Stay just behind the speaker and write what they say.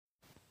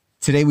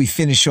Today we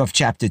finish off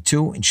chapter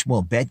 2 in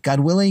Shmuel Bet, God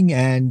willing,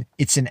 and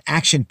it's an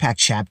action-packed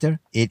chapter.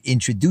 It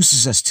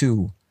introduces us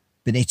to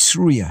Bnei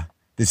Tzruya,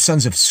 the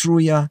sons of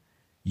Tzruya,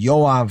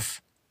 Yoav,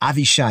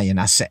 Avishai, and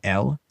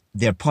Asael.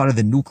 They're part of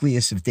the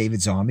nucleus of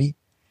David's army,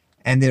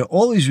 and they're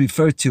always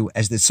referred to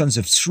as the sons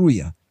of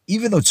Tzruya,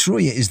 even though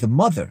Tzruya is the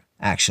mother,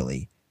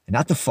 actually, and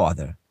not the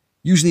father.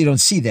 Usually you don't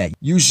see that.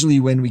 Usually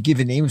when we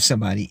give a name of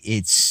somebody,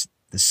 it's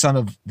the son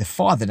of the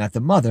father, not the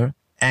mother,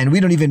 and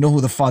we don't even know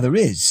who the father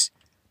is.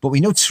 But we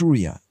know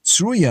Tzruya.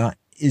 Tzruya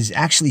is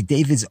actually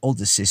David's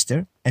older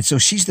sister, and so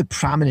she's the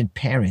prominent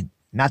parent,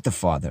 not the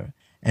father.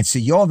 And so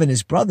Yoav and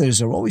his brothers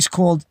are always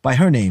called by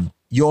her name,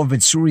 Yoav ben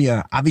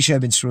Tzruya,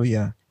 Avishai ben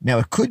Tzruya. Now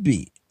it could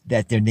be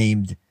that they're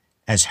named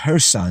as her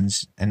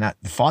sons and not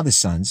the father's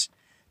sons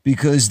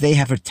because they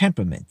have her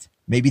temperament.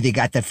 Maybe they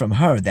got that from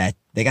her, that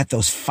they got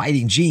those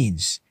fighting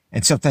genes,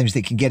 and sometimes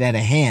they can get out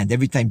of hand.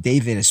 Every time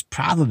David has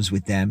problems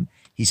with them,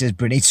 he says,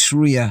 Bnei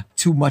Tzruya,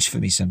 too much for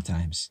me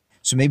sometimes.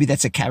 So maybe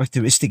that's a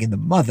characteristic in the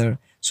mother,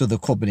 so they're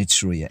called Bnei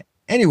Tzruya.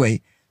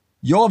 Anyway,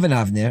 Yoav and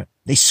Avner,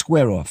 they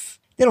square off.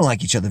 They don't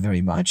like each other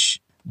very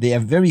much. They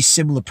have very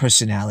similar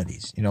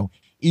personalities. You know,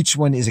 each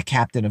one is a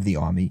captain of the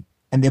army,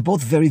 and they're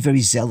both very,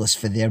 very zealous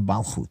for their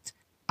malchut.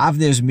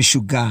 Avner's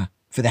Mishugah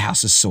for the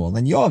house of Saul,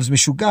 and Yoav's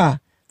Mishugah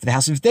for the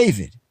house of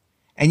David.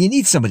 And you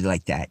need somebody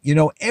like that. You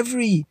know,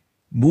 every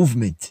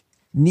movement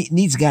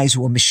needs guys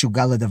who are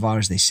Mishugah Ladavar,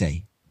 as they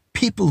say.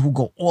 People who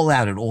go all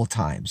out at all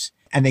times.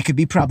 And they could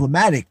be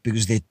problematic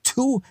because they're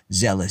too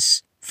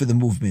zealous for the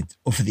movement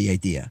or for the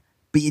idea.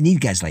 But you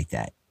need guys like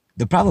that.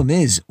 The problem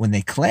is when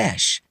they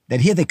clash, that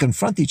here they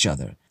confront each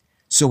other.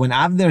 So when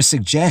Avner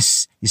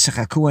suggests,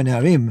 Yisachaku and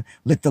Harim,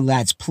 let the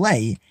lads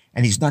play,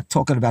 and he's not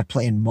talking about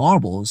playing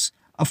marbles,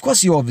 of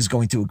course Yoav is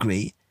going to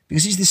agree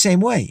because he's the same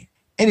way.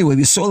 Anyway,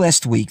 we saw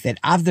last week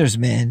that Avner's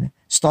men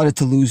started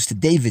to lose to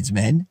David's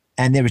men,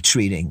 and they're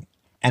retreating.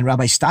 And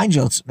Rabbi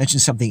Steinjeltz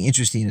mentioned something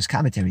interesting in his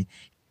commentary.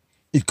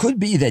 It could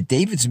be that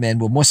David's men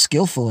were more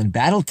skillful and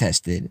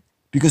battle-tested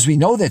because we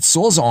know that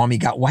Saul's army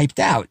got wiped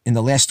out in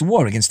the last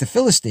war against the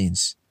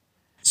Philistines.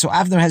 So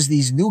Avner has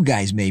these new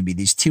guys maybe,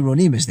 these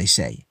tironim as they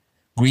say,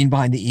 green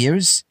behind the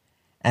ears,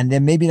 and they're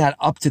maybe not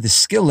up to the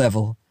skill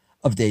level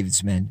of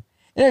David's men.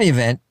 In any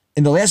event,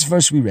 in the last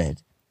verse we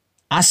read,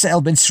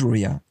 Asael ben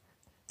Tzruya,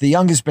 the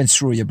youngest ben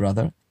Tzruya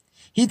brother,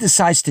 he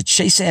decides to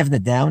chase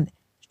Avner down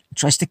and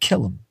tries to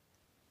kill him.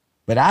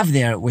 But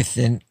Avner, with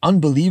an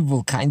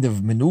unbelievable kind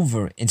of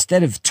maneuver,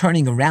 instead of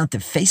turning around to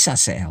face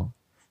Asael,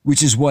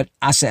 which is what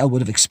Asael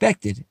would have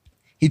expected,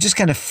 he just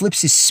kind of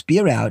flips his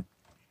spear out,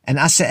 and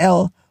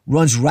Asael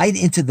runs right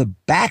into the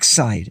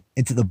backside,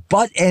 into the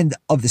butt end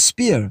of the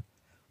spear,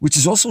 which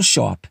is also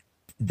sharp.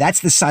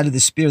 That's the side of the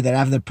spear that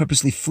Avner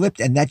purposely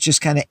flipped, and that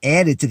just kind of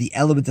added to the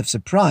element of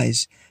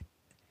surprise,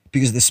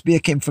 because the spear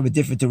came from a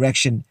different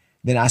direction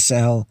than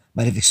Asael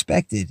might have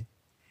expected.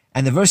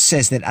 And the verse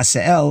says that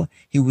Asael,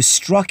 he was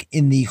struck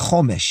in the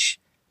chomesh.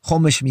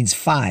 Chomesh means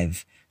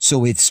 5.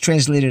 So it's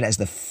translated as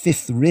the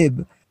 5th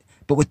rib.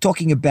 But we're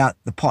talking about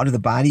the part of the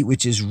body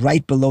which is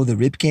right below the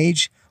rib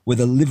cage where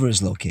the liver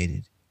is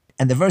located.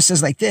 And the verse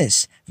says like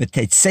this,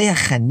 V'tetzeh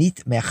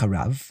chanit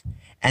me'acharav,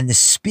 and the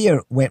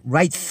spear went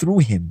right through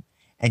him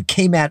and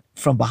came out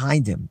from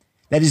behind him.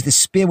 That is, the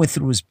spear went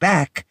through his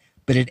back,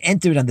 but it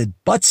entered on the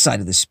butt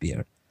side of the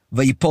spear.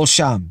 Vayipol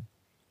sham,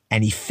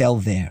 and he fell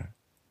there.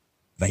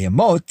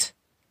 Vayamot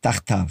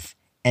tachtav,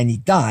 and he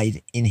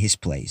died in his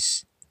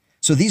place.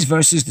 So these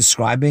verses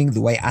describing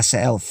the way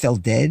Asael fell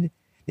dead,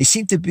 they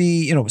seem to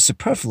be,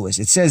 superfluous.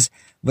 It says,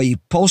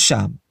 Vayipol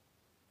sham,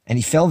 and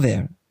he fell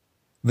there.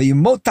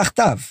 Vayamot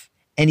tachtav,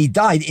 and he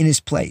died in his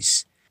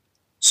place.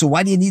 So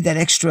why do you need that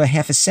extra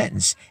half a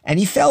sentence? And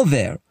he fell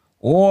there,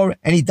 or,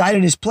 and he died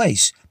in his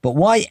place. But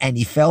why? And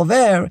he fell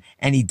there,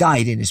 and he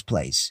died in his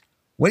place.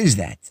 What is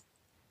that?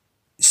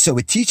 So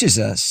it teaches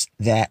us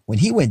that when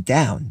he went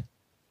down,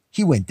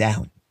 he went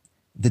down.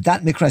 The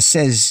Dat Mikra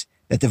says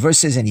that the verse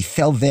says, and he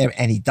fell there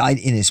and he died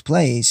in his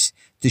place,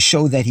 to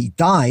show that he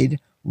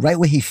died right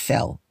where he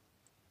fell.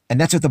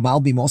 And that's what the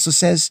Malbim also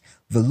says,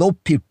 Velo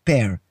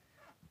pirper.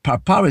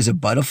 Parpar is a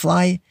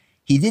butterfly.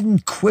 He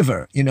didn't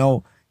quiver.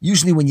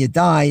 Usually when you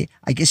die,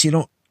 I guess you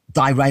don't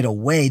die right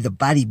away. The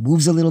body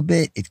moves a little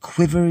bit. It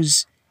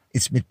quivers.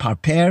 It's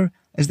mitparper,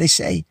 as they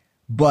say.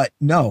 But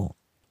no,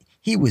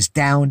 he was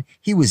down.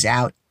 He was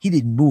out. He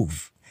didn't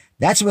move.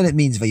 That's what it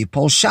means,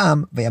 Vayipol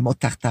sham, vayamot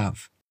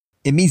tachtav.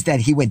 It means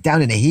that he went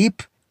down in a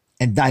heap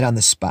and died on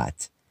the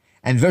spot.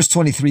 And verse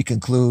 23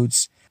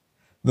 concludes,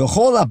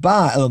 V'chol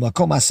haba el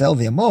makom Asael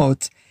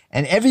v'yamot,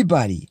 and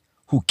everybody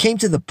who came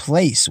to the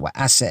place where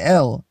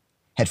Asael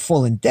had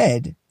fallen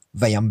dead,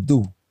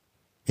 vayamdu.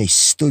 They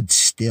stood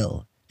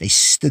still. They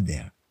stood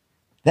there.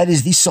 That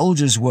is, these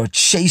soldiers were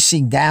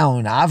chasing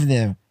down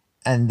Avner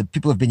and the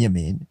people of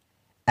Binyamin,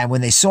 and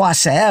when they saw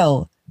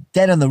Asael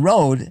dead on the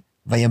road,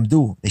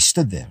 vayamdu, they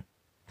stood there.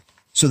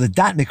 So the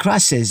Dat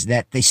Mikra says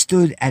that they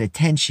stood at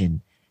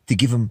attention to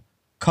give him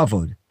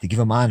kavod, to give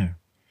him honor.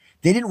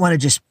 They didn't want to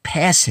just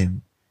pass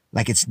him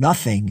like it's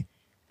nothing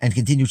and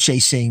continue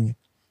chasing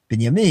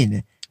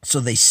Binyamin. So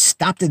they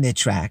stopped in their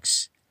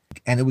tracks,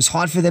 and it was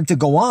hard for them to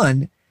go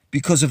on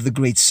because of the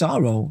great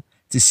sorrow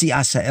to see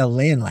Asael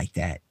laying like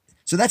that.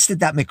 So that's the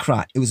Dat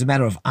Mikra. It was a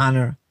matter of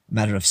honor, a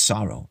matter of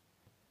sorrow.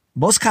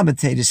 Most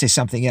commentators say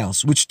something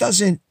else, which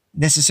doesn't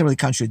necessarily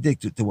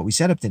contradict to what we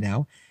said up to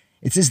now.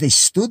 It says they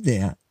stood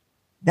there.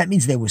 That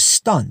means they were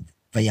stunned.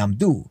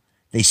 Vayamdu.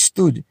 They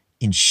stood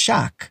in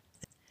shock.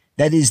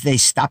 That is, they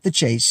stopped the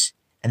chase,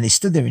 and they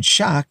stood there in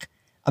shock.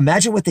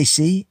 Imagine what they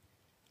see.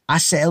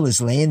 Asael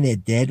is laying there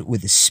dead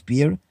with a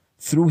spear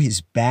through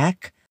his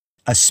back,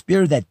 a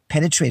spear that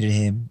penetrated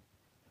him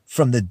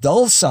from the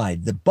dull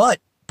side, the butt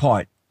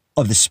part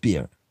of the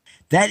spear.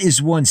 That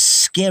is one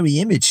scary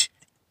image.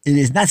 It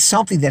is not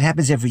something that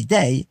happens every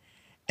day,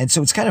 and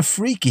so it's kind of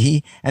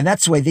freaky, and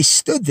that's why they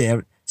stood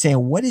there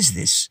saying, what is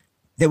this?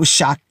 They were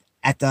shocked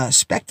at the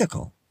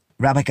spectacle.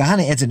 Rabbi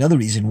Kahana adds another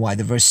reason why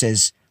the verse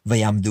says,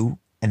 Vayamdu,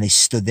 and they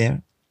stood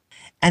there.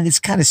 And it's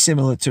kind of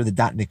similar to the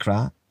Dat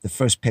Mikra, the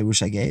first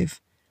Perush I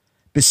gave.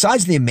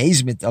 Besides the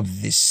amazement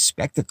of this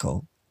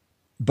spectacle,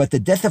 but the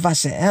death of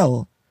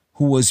Asael,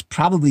 who was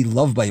probably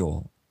loved by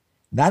all,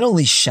 not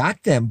only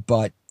shocked them,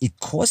 but it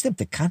caused them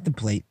to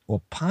contemplate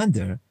or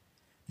ponder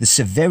the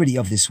severity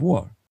of this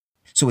war.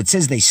 So it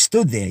says they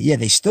stood there. Yeah,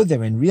 they stood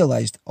there and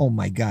realized, oh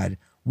my God,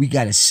 we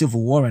got a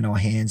civil war in our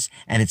hands,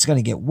 and it's going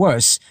to get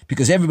worse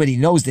because everybody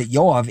knows that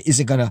Yoav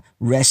isn't going to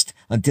rest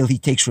until he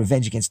takes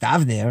revenge against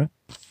Avner.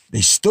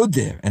 They stood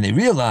there and they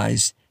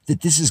realized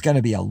that this is going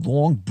to be a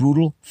long,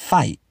 brutal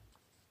fight,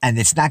 and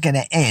it's not going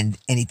to end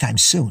anytime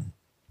soon.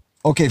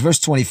 Okay, verse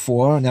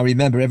 24. Now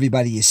remember,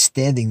 everybody is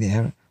standing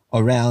there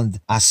around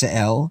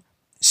Asael,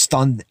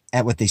 stunned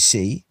at what they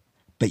see.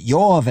 But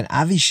Yoav and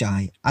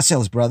Avishai,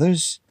 Asael's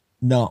brothers,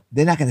 no,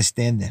 they're not going to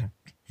stand there.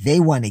 They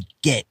want to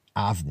get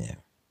Avner.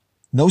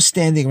 No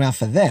standing around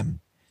for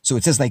them. So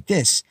it says like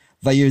this,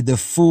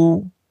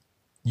 Vayirdefu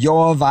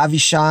Yoav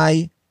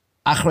Avishai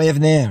Achrei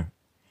Avner.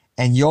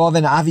 And Yoav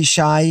and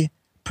Avishai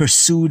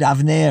pursued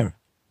Avner.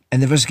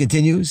 And the verse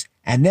continues,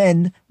 and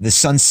then the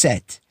sun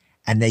set,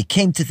 and they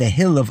came to the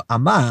hill of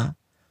Ammah,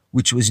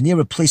 which was near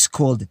a place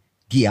called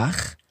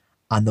Giach,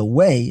 on the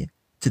way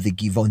to the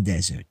Givon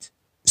desert.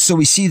 So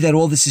we see that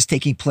all this is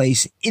taking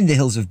place in the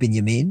hills of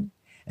Binyamin.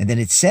 And then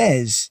it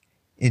says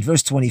in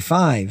verse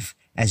 25,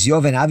 as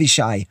Yoav and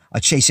Avishai are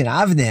chasing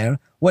Avner,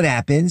 what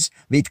happens?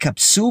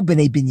 V'yitkapsu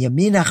b'nei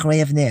Binyamin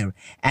achrei Avner.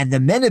 And the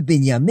men of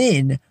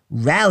Binyamin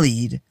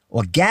rallied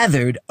or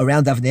gathered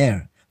around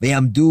Avner.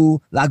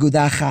 V'yamdu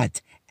laguda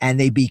achat. And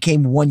they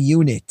became one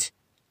unit.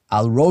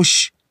 Al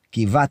rosh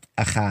kivat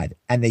achad.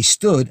 And they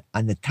stood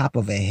on the top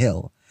of a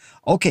hill.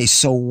 Okay,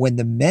 so when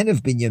the men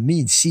of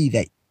Binyamin see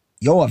that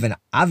Yoav and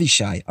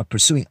Avishai are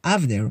pursuing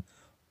Avner,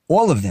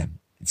 all of them,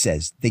 it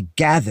says, they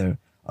gather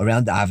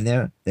around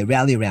Avner, they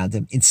rally around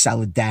him in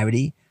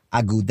solidarity,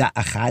 aguda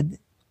achad,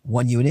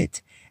 one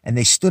unit, and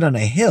they stood on a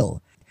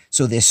hill.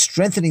 So they're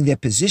strengthening their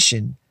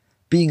position,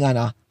 being on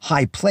a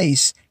high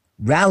place,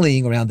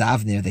 rallying around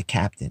Avner, the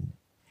captain.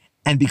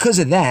 And because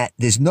of that,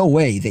 there's no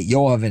way that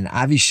Yoav and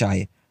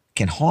Avishai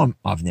can harm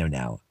Avner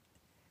now.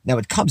 Now,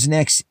 what comes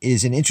next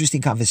is an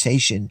interesting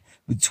conversation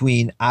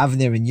between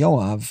Avner and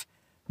Yoav.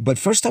 But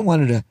first I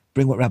wanted to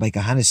bring what Rabbi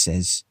Kahana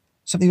says,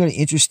 something very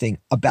interesting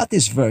about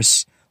this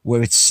verse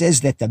where it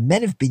says that the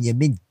men of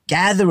Binyamin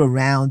gather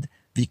around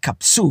the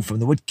kapsu, from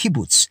the word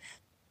kibbutz.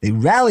 They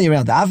rally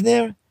around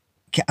Avner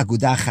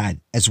ke'aguda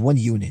achad, as one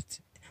unit.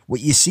 What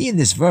you see in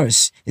this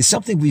verse is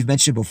something we've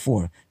mentioned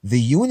before,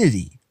 the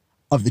unity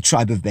of the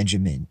tribe of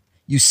Benjamin.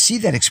 You see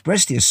that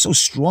expressed here so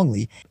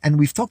strongly, and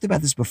we've talked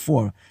about this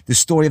before, the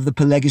story of the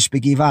Pelegish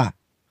Begivah,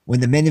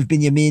 when the men of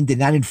Binyamin did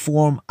not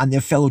inform on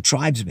their fellow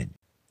tribesmen,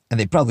 and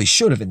they probably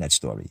should have in that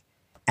story.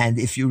 And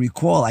if you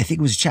recall, I think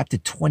it was chapter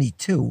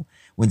 22,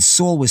 when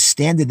Saul was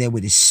standing there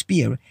with his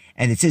spear,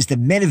 and it says the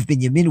men of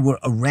Binyamin were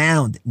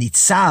around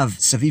Nitzav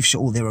Saviv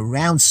Shaul. They're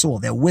around Saul.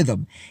 They're with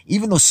him.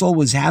 Even though Saul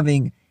was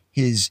having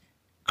his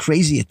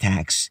crazy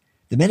attacks,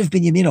 the men of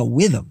Binyamin are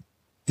with him.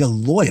 They're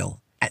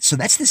loyal. So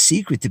that's the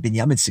secret to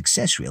Binyamin's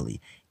success,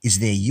 really, is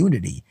their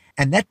unity.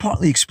 And that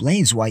partly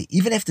explains why,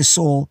 even after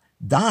Saul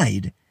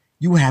died,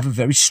 you have a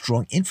very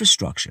strong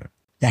infrastructure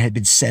that had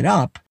been set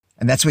up,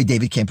 and that's why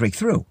David can't break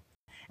through.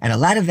 And a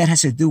lot of that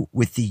has to do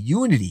with the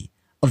unity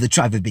of the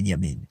tribe of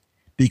Binyamin,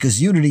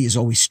 because unity is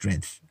always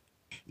strength.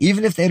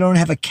 Even if they don't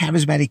have a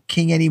charismatic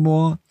king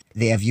anymore,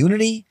 they have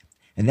unity,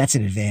 and that's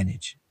an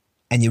advantage.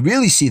 And you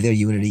really see their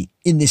unity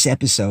in this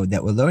episode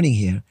that we're learning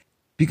here,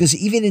 because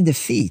even in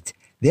defeat,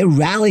 they're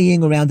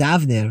rallying around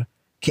Avner,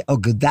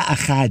 ke'oguda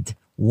achad,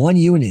 one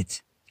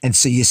unit. And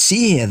so you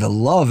see here the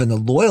love and the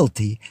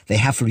loyalty they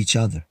have for each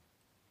other.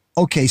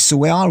 Okay, so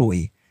where are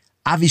we?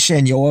 Avishai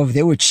and Yoav,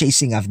 they were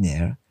chasing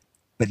Avner,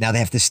 but now they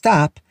have to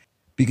stop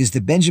because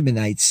the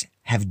Benjaminites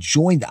have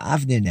joined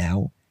Avner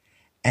now,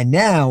 and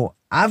now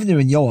Avner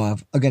and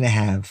Yoav are going to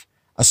have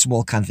a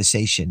small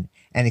conversation.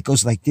 And it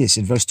goes like this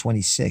in verse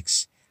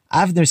 26.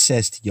 Avner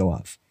says to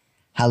Yoav,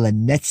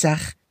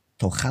 Halanetzach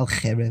tochal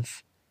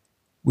cherev,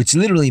 which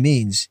literally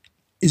means,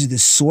 is the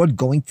sword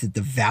going to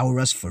devour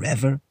us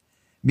forever?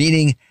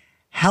 Meaning,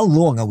 how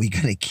long are we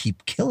going to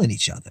keep killing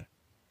each other?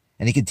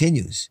 And he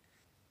continues,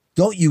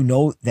 don't you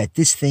know that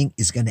this thing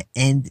is going to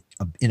end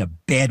in a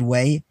bad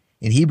way?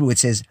 In Hebrew, it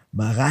says,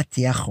 Marat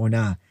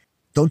Yachona.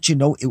 Don't you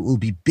know it will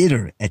be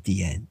bitter at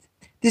the end?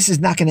 This is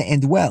not going to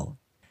end well.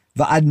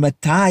 Va'ad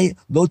matai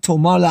lo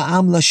tomar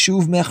la'am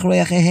lashuv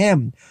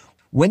me'achreichehem.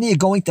 When are you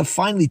going to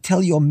finally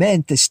tell your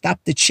men to stop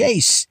the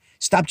chase?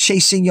 Stop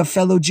chasing your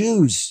fellow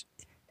Jews.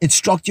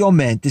 Instruct your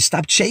men to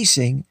stop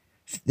chasing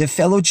their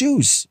fellow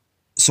Jews.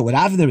 So what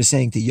Avner is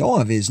saying to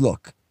Yoav is,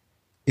 look,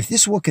 if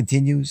this war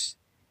continues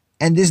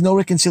and there's no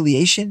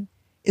reconciliation,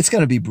 it's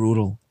going to be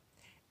brutal.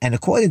 And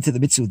according to the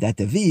mitzvah that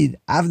David,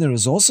 Avner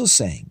is also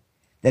saying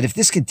that if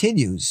this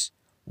continues,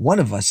 one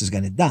of us is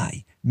going to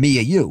die, me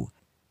or you.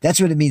 That's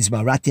what it means,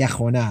 Marat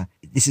Yachona.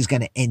 This is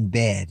going to end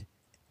bad.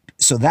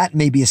 So that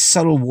may be a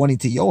subtle warning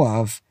to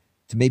Yoav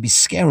to maybe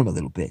scare him a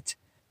little bit.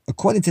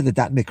 According to the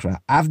Dat Mikra,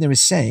 Avner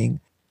is saying,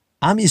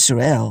 Am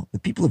Yisrael, the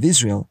people of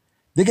Israel,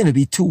 they're going to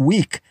be too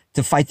weak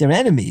to fight their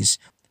enemies.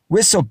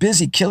 We're so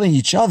busy killing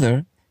each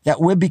other that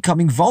we're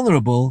becoming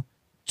vulnerable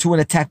to an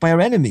attack by our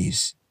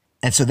enemies.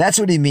 And so that's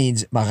what he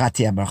means, Marat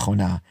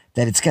Yachona,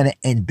 that it's going to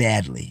end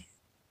badly.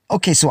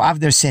 Okay, so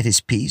Avner said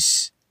his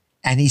piece,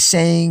 and he's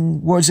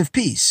saying words of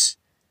peace.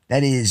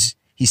 That is,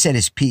 he said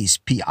his piece,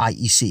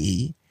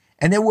 P-I-E-C-E,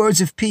 and they're words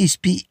of peace,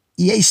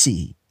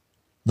 P-E-A-C-E.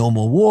 No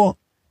more war,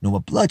 no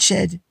more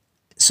bloodshed.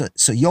 So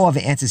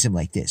Yoav answers him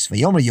like this.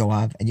 Vayomer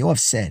Yoav, and Yoav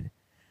said,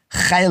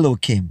 Chai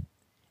Elokim,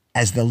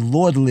 as the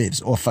Lord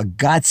lives, or for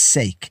God's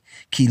sake,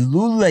 ki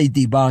lulei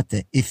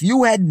dibarte, if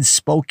you hadn't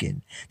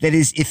spoken, that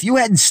is, if you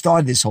hadn't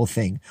started this whole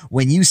thing,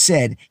 when you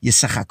said,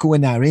 Yisachaku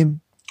narim,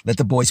 let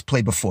the boys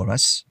play before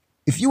us,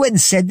 if you hadn't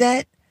said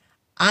that,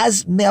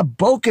 az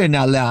me'aboker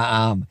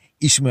na'la'am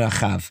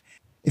ishmerachav,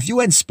 if you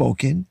hadn't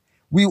spoken,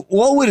 we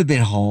all would have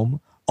been home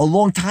a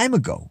long time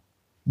ago.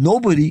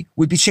 Nobody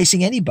would be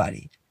chasing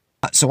anybody.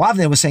 So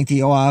Avner was saying to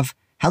Yoav,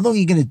 how long are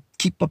you going to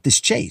keep up this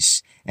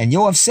chase? And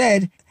Yoav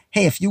said,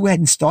 hey, if you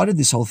hadn't started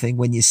this whole thing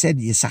when you said,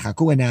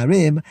 Yisachaku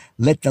narim,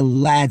 let the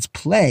lads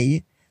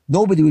play,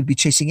 nobody would be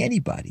chasing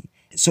anybody.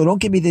 So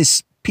don't give me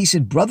this peace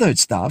and brotherhood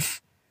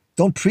stuff.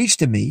 Don't preach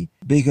to me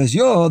because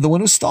you're the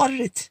one who started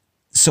it.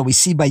 So we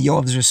see by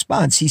Yoav's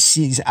response, he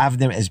sees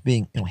Avner as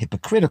being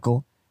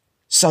hypocritical.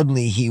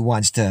 Suddenly he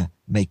wants to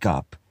make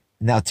up.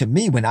 Now to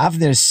me, when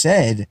Avner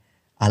said,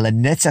 Ala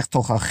netzach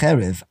tochal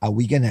cherev, are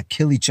we going to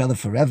kill each other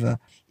forever?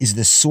 Is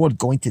the sword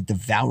going to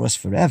devour us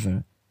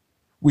forever?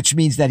 Which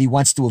means that he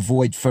wants to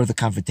avoid further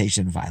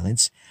confrontation and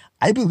violence.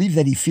 I believe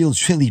that he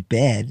feels really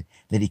bad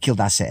that he killed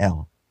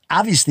Asael.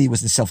 Obviously, it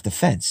was in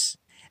self-defense.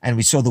 And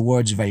we saw the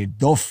words,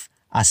 Vayidof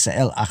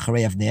Asael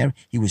Achrei Avner.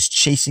 He was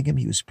chasing him.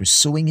 He was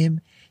pursuing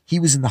him. He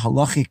was in the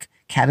halachic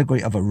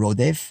category of a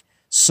rodef.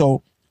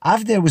 So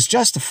Avner was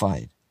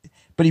justified.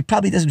 But he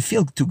probably doesn't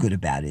feel too good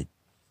about it.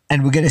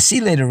 And we're going to see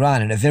later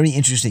on in a very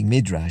interesting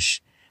midrash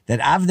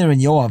that Avner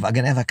and Yoav are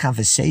going to have a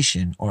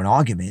conversation or an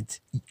argument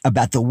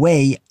about the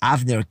way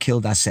Avner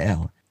killed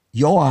Asael.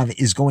 Yoav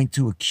is going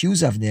to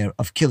accuse Avner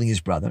of killing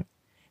his brother.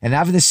 And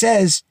Avner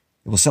says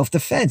it was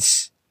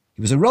self-defense.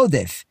 He was a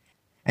rodef.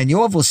 And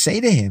Yoav will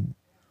say to him,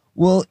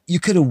 well, you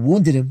could have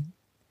wounded him.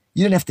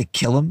 You didn't have to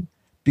kill him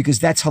because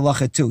that's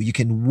halacha too. You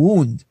can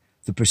wound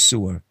the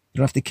pursuer. You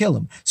don't have to kill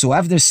him. So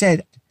Avner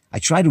said, I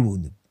tried to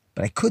wound him,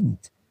 but I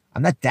couldn't.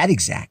 I'm not that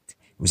exact.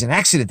 It was an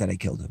accident that I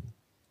killed him.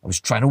 I was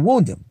trying to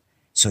wound him.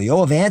 So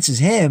Yoav answers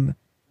him,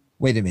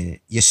 wait a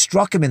minute, you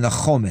struck him in the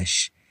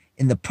chomesh,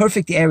 in the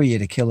perfect area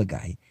to kill a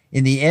guy,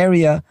 in the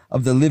area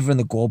of the liver and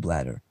the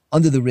gallbladder,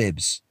 under the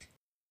ribs.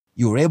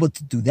 You were able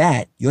to do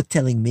that. You're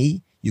telling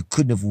me you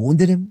couldn't have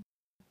wounded him?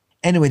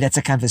 Anyway, that's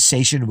a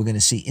conversation we're going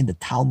to see in the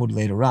Talmud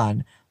later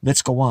on.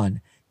 Let's go on.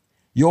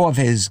 Yoav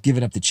has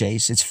given up the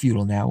chase. It's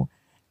futile now.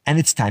 And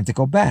it's time to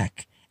go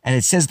back. And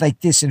it says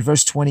like this in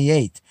verse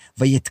 28,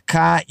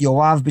 Vayitka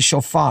Yoav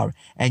b'shofar,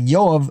 and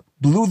Yoav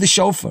blew the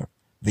shofar,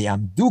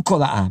 V'yamdu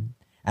kol ha'am,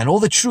 and all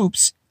the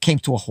troops came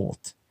to a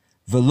halt.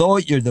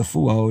 V'lo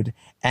yirdafu od,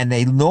 and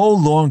they no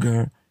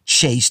longer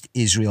chased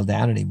Israel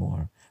down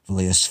anymore.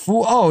 V'lo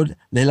yasfu od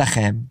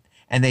lelachem,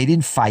 and they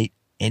didn't fight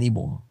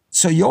anymore.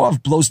 So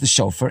Yoav blows the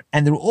shofar,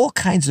 and there are all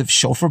kinds of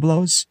shofar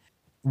blows.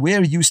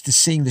 We're used to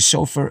seeing the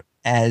shofar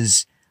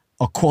as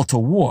a call to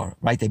war,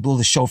 right? They blow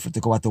the shofar to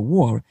go out to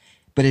war.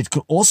 But it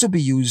could also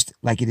be used,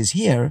 like it is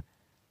here,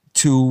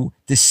 to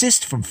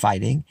desist from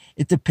fighting.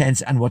 It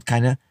depends on what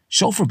kind of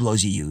shofar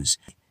blows you use.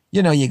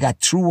 You know, you got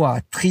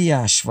trua,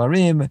 tria,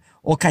 shvarim,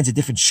 all kinds of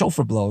different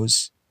shofar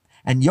blows.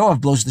 And Yoav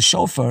blows the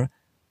shofar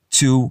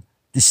to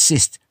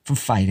desist from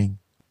fighting.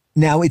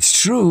 Now, it's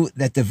true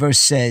that the verse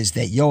says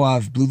that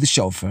Yoav blew the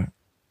shofar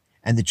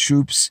and the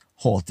troops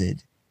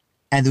halted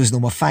and there was no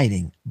more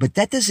fighting. But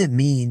that doesn't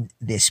mean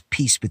there's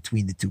peace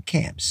between the two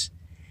camps.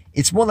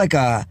 It's more like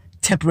a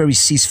temporary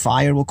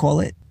ceasefire, we'll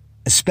call it,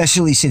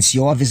 especially since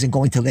Yoav isn't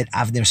going to let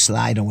Avner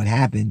slide on what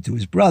happened to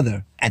his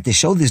brother. And to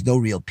show there's no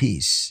real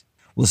peace,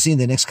 we'll see in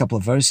the next couple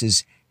of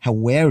verses how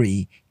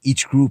wary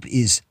each group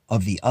is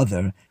of the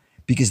other,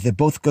 because they're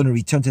both going to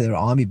return to their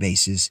army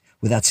bases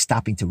without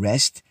stopping to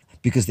rest.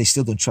 because they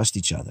still don't trust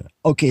each other.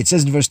 Okay, it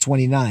says in verse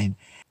 29,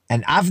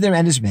 and Avner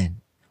and his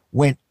men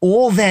went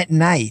all that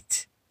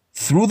night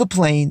through the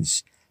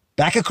plains,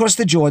 back across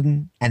the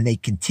Jordan, and they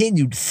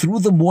continued through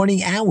the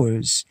morning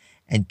hours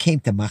and came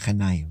to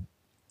Machanaim.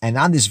 And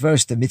on this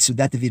verse, the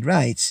Mitzudat David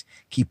writes,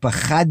 Ki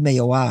pachad me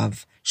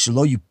Yoav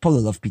shelo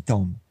yipol alav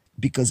pitom,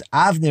 because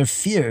Avner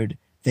feared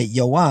that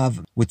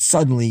Yoav would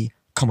suddenly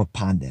come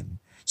upon them.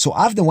 So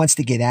Avner wants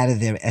to get out of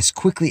there as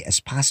quickly as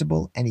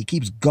possible, and he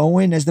keeps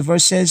going, as the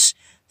verse says,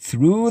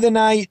 through the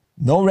night,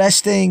 no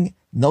resting,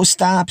 no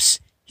stops.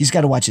 He's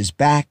got to watch his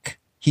back.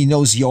 He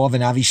knows Yoav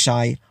and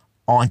Avishai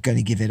aren't going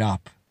to give it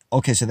up.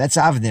 Okay, so that's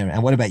Avner.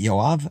 And what about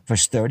Yoav?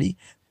 Verse 30.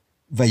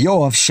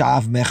 Vayoav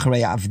shav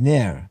mechrei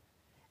Avner.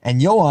 And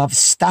Yoav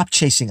stopped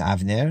chasing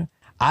Avner.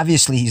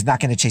 Obviously, he's not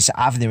going to chase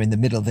Avner in the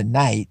middle of the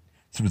night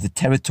through the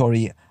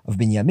territory of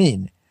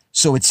Binyamin.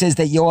 So it says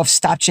that Yoav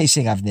stopped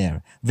chasing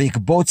Avner.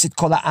 V'yikbotz et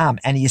kol ha'am.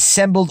 And he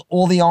assembled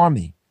all the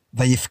army.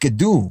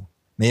 V'yifkedu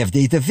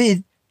me'avdei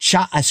David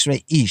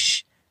Ch.2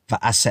 ish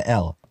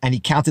v'Asael. And he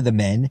counted the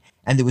men.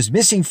 And there was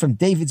missing from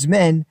David's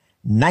men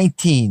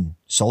 19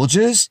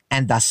 soldiers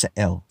and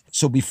Asael.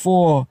 So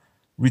before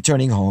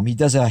returning home, he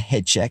does a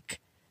head check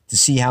to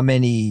see how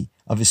many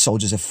of his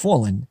soldiers have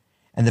fallen.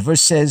 And the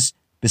verse says,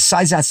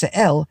 besides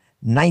Asael,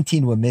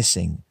 19 were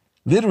missing.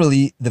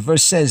 Literally, the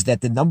verse says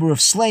that the number of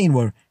slain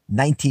were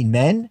 19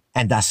 men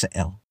and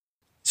Asael.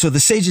 So the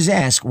sages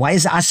ask, why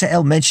is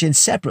Asael mentioned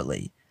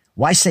separately?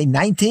 Why say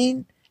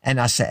 19 and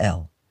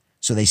Asael?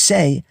 So they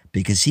say,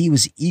 because he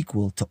was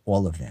equal to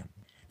all of them.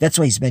 That's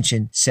why he's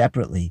mentioned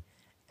separately.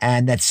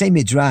 And that same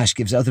Midrash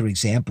gives other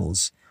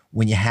examples.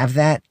 When you have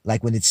that,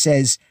 like when it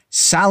says,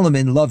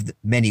 Solomon loved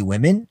many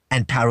women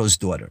and Pharaoh's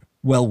daughter.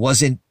 Well,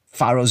 wasn't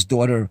Pharaoh's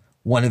daughter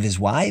one of his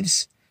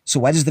wives? So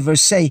why does the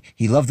verse say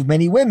he loved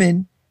many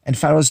women and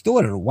Pharaoh's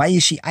daughter? Why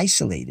is she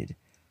isolated?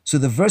 So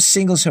the verse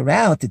singles her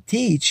out to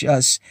teach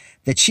us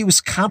that she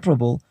was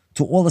comparable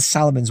to all of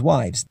Solomon's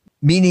wives,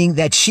 meaning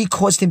that she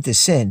caused him to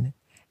sin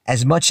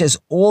as much as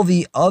all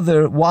the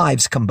other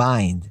wives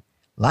combined.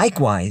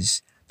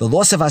 Likewise, the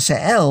loss of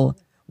Asael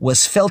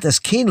was felt as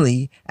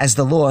keenly as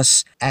the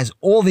loss as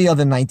all the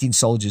other 19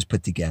 soldiers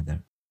put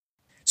together.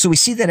 So we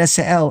see that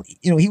Asael,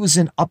 he was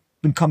an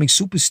up-and-coming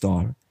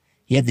superstar.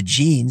 He had the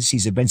genes.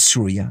 He's a Ben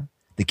Surya,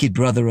 the kid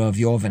brother of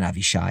Yoav and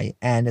Avishai.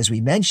 And as we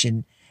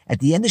mentioned, at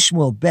the end of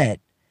Shmuel Bet,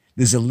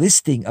 there's a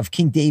listing of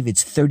King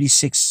David's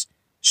 36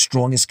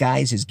 strongest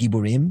guys, his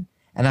Giborim,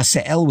 and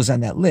Asael was on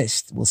that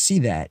list. We'll see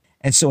that.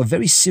 And so a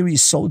very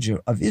serious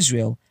soldier of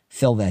Israel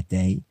fell that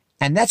day.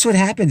 And that's what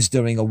happens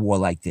during a war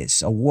like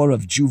this. A war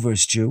of Jew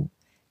versus Jew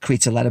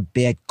creates a lot of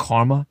bad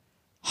karma.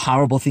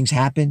 Horrible things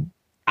happen.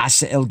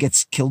 Asael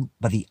gets killed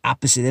by the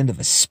opposite end of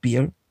a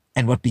spear.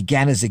 And what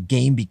began as a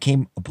game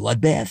became a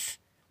bloodbath.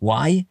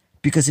 Why?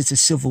 Because it's a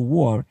civil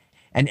war.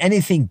 And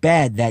anything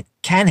bad that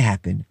can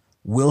happen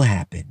will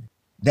happen.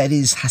 That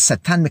is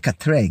Hasatan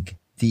Mekatreg.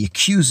 The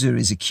accuser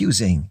is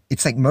accusing.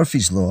 It's like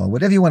Murphy's Law,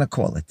 whatever you want to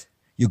call it.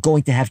 You're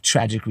going to have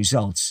tragic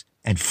results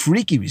and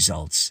freaky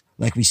results,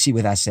 like we see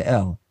with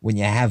Asael, when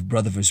you have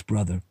brother versus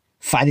brother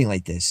fighting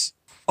like this.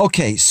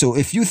 Okay, so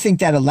if you think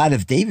that a lot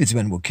of David's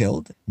men were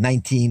killed,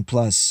 19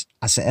 plus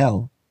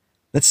Asael,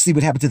 let's see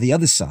what happened to the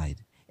other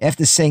side.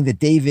 After saying that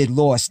David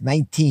lost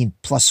 19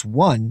 plus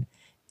 1,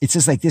 it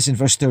says like this in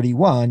verse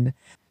 31,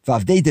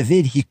 V'avdei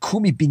David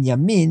hikumi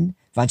binyamin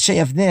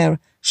v'anshei Avner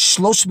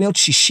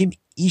 360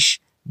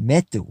 ish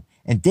metu.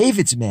 And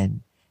David's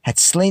men had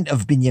slain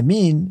of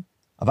Binyamin,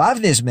 of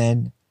Avner's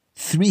men,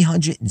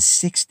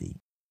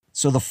 360.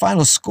 So the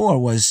final score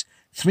was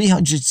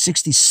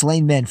 360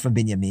 slain men from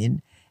Binyamin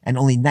and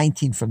only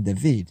 19 from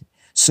David.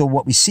 So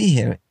what we see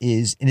here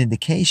is an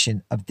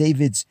indication of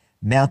David's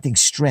mounting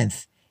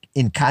strength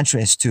in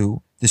contrast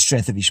to the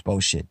strength of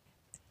Ishbosheth.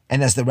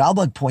 And as the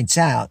Ralbag points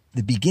out,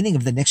 the beginning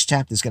of the next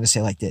chapter is going to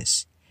say like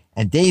this,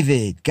 and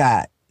David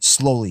got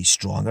slowly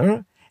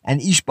stronger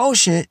and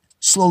Ishbosheth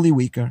slowly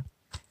weaker.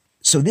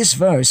 So this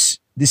verse,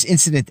 this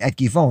incident at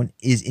Givon,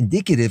 is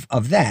indicative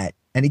of that.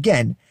 And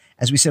again,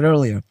 as we said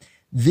earlier,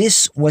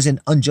 this was an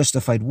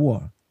unjustified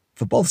war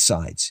for both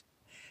sides.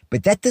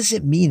 But that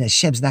doesn't mean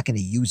Hashem's not going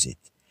to use it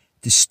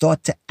to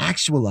start to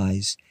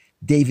actualize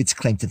David's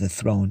claim to the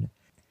throne.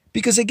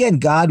 Because again,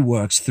 God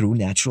works through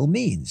natural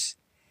means.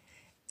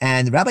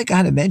 And Rabbi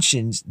Kahana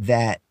mentions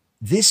that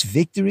this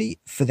victory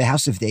for the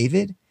house of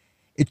David,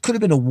 it could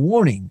have been a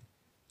warning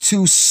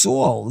to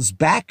Saul's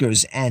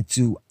backers and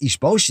to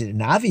Ishbosheth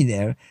and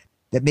Avner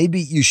that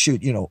maybe you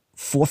should,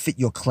 forfeit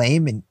your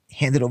claim and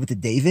hand it over to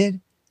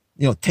David,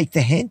 take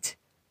the hint.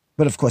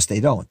 But of course they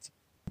don't.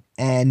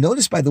 And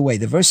notice, by the way,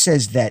 the verse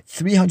says that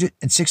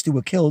 360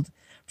 were killed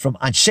from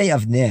Anshe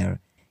Avner.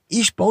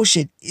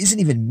 Ishbosheth isn't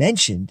even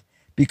mentioned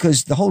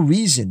because the whole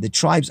reason the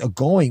tribes are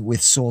going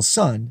with Saul's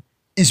son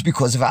is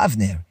because of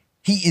Avner.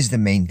 He is the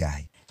main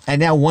guy. And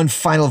now one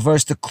final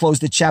verse to close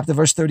the chapter,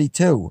 verse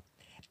 32.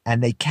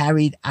 And they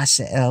carried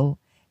Asael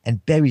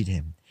and buried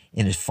him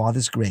in his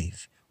father's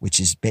grave, which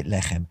is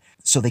Bethlehem.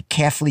 So they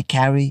carefully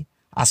carry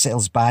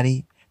Asael's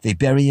body. They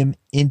bury him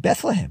in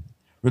Bethlehem.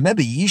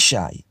 Remember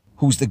Yishai,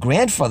 who's the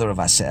grandfather of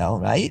Asael,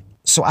 right?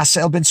 So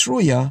Asael ben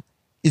Tzruya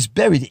is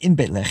buried in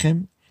Beit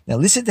Lechem. Now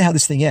listen to how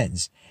this thing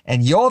ends.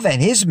 And Yoav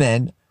and his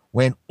men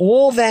went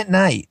all that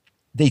night.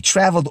 They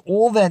traveled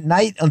all that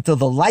night until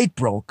the light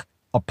broke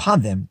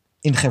upon them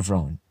in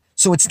Hebron.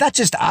 So it's not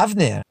just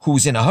Avner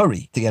who's in a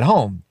hurry to get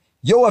home.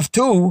 Yoav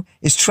too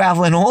is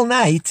traveling all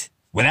night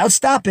without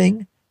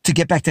stopping to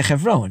get back to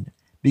Hebron.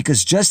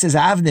 Because just as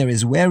Avner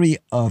is wary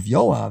of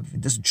Yoav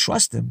and doesn't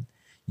trust him,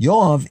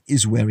 Yoav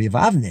is wary of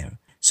Avner.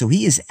 So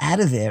he is out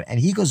of there and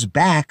he goes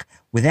back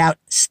without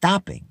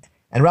stopping.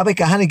 And Rabbi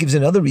Kahana gives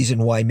another reason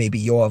why maybe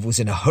Yoav was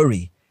in a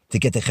hurry to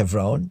get to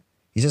Hebron.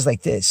 He says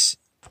like this,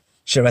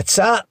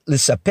 Sheratza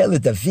l'saper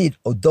leDavid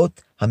odot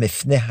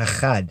hamefneh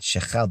hachad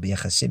shechal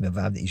b'yachasim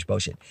v'avnei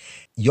Ishboshet.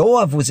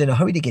 Yoav was in a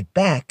hurry to get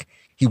back.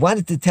 He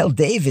wanted to tell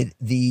David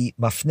the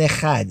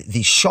mafneh chad,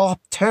 the sharp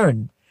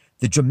turn,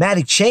 the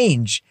dramatic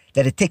change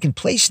that had taken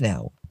place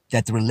now,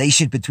 that the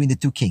relation between the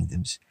two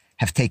kingdoms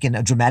have taken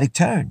a dramatic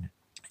turn.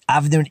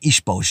 Avner and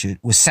Ishboshet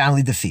was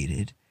soundly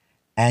defeated,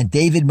 and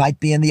David might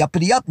be in the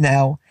uppity up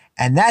now,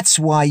 and that's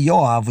why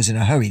Yoav was in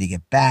a hurry to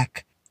get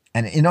back.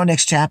 And in our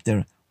next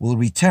chapter, we'll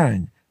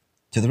return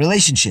to the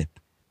relationship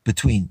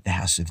between the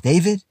house of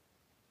David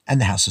and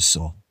the house of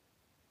Saul.